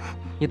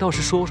你倒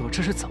是说说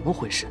这是怎么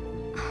回事？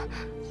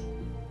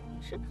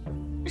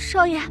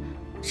少爷，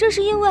这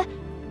是因为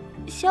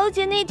小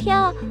姐那天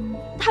啊，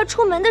她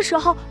出门的时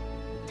候，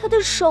她的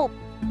手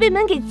被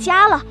门给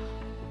夹了，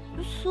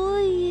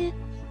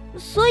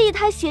所以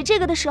她写这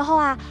个的时候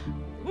啊，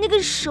那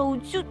个手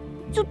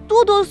就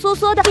哆哆嗦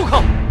嗦的。住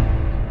口！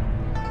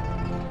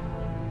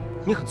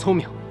你很聪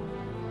明，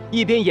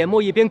一边研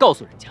墨一边告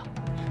诉人家，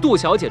杜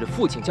小姐的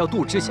父亲叫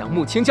杜之祥，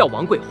母亲叫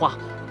王桂花，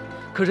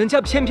可人家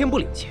偏偏不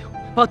领情，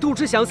把杜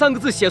之祥3个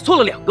字写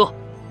错了2个。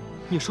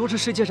你说这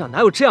世界上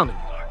哪有这样的女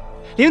儿，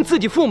连自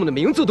己父母的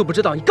名字都不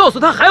知道，你告诉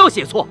她还要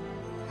写错？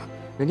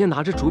人家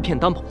拿着竹片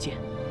当宝剑，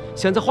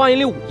想在花园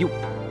里舞一舞，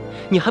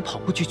你还跑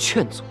过去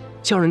劝阻，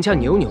叫人家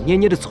扭扭捏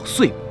捏的走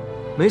碎步。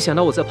没想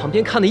到我在旁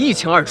边看得一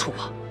清二楚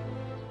啊！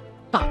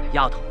大个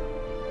丫头，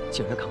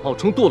竟然敢冒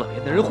充杜老爷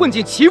的人混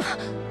进齐府！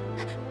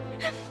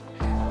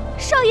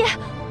少爷，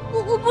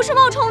我不是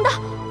冒充的，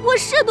我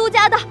是杜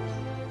家的。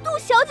杜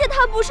小姐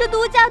她不是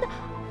杜家的。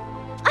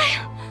哎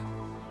呀，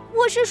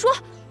我是说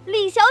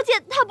李小姐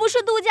她不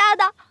是杜家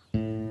的。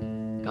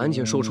赶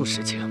紧说出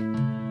实情。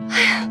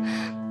哎呀，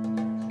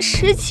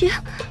事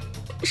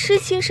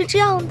情是这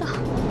样的。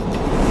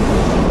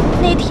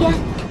那天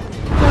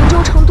扬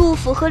州城杜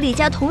府和李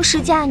家同时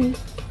嫁女，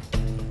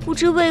不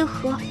知为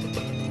何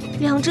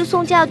2支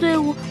送嫁队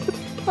伍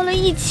放了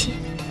一起。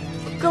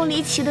更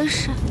离奇的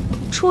是，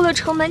出了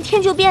城门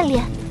天就变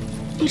脸，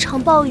一场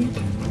暴雨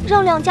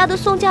让2家的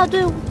送嫁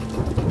队伍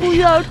不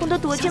约而同地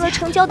躲进了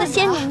城郊的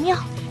仙女庙。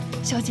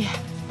小姐，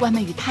外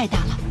面雨太大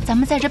了，咱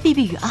们在这避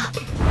避雨啊！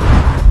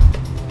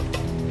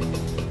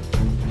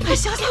哎，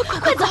小姐，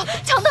快走，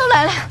强盗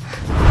来了！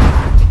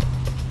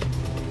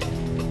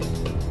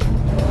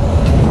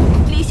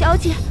李小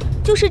姐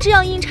就是这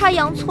样阴差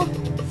阳错，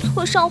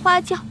错上花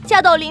轿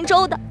嫁到林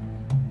州的。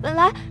本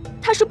来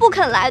她是不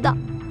肯来的，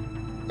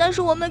但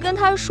是我们跟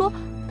她说，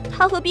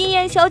她和冰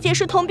雁小姐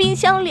是同病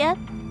相怜。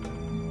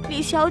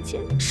李小姐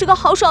是个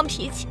豪爽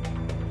脾气，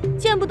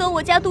见不得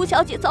我家杜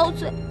小姐遭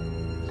罪，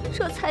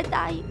这才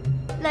答应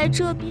来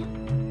这边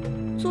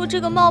做这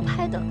个冒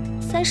牌的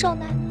三少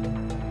奶奶，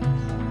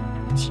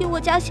替我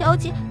家小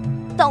姐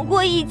挡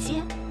过一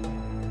劫。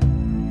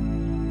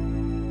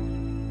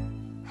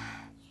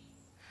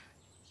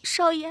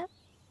少爷，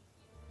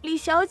李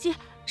小姐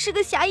是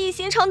个侠义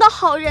心肠的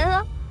好人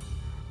啊，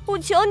我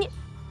求你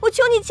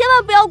千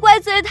万不要怪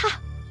罪她。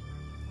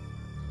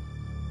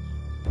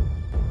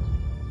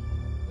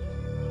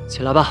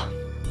起来吧。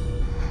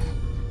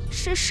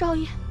是少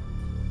爷。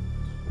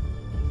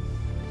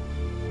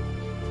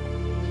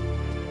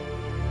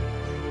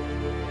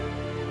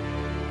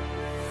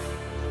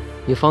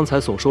你方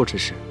才所说之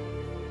事，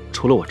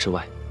除了我之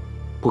外，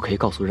不可以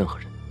告诉任何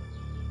人。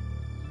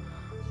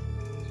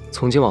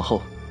从今往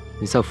后，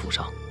你在府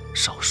上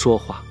少说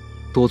话，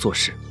多做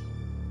事，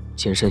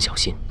谨慎小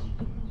心，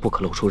不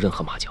可露出任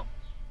何马脚。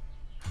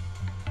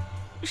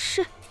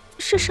是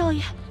少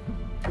爷。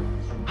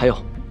还有，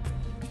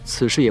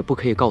此事也不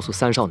可以告诉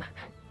三少奶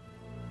奶。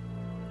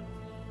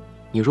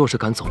你若是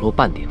敢走漏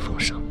半点风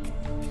声，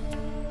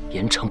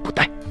严惩不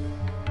贷。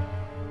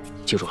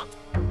记住了。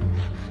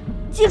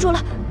记住了，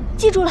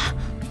记住了。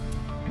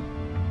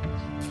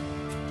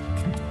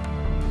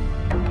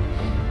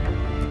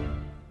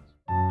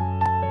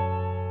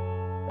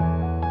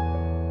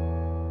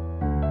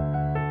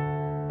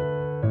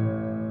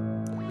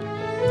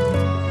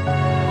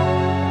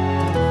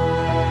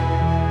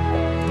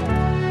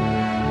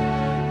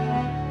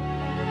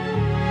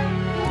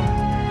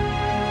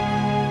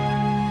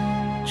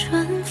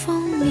春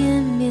风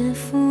绵绵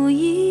拂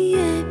一叶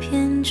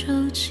扁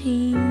舟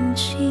轻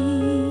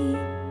轻，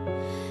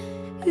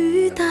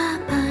雨打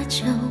芭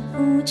蕉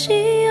不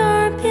及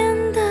耳边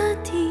的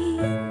叮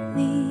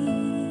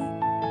咛。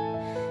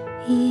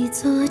一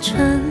座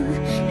城，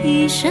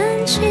一生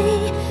情，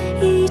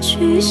一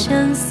曲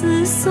相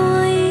思锁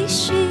一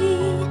心。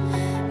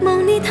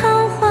梦里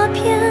桃花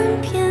片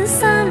片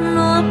散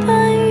落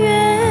奔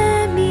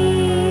月明。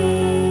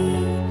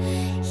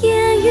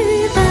夜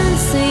雨伴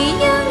随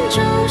扬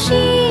州行，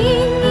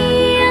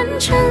一人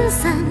撑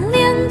伞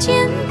两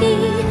肩并，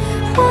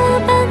花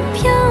瓣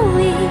飘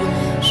零，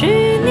是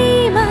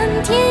你满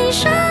天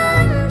深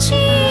情。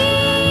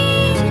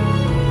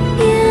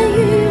夜雨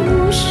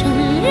无声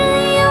人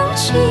有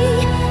情，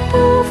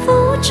不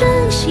负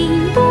真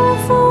心不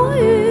负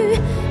雨，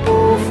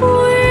不负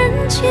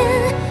人间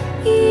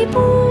亦不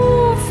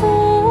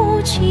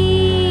负情。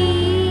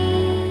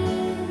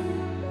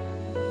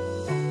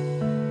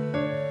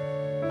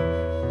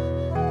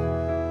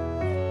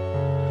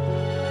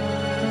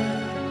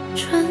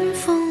春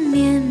风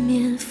绵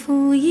绵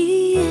拂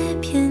一叶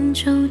扁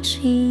舟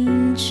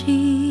轻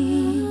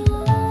轻，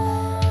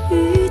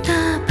雨打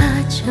芭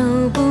蕉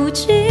不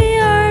及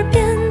耳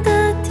边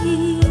的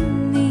叮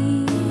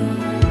咛。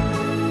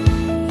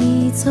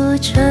一座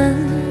城，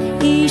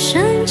一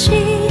生情，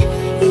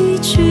一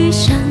曲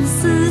相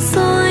思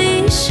锁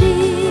一心。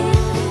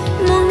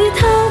梦里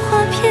桃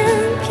花片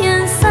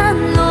片散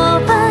落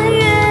半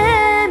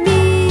月明。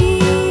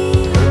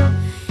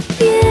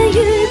夜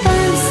雨伴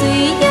随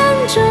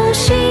扬州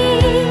行，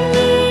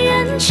一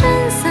人撑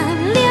伞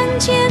两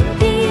肩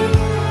并，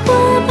花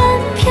瓣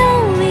飘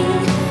零，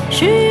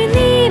是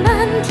你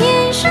满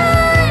天深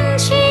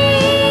情。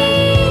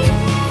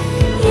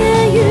夜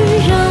雨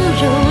柔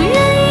柔人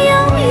有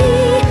意，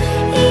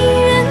姻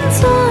缘作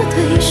对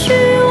须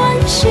惋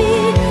惜。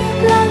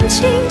郎情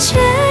妾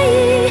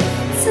意，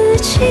此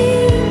情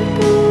不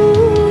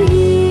移。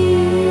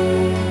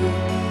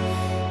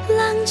郎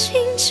情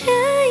妾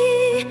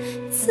意，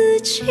此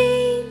情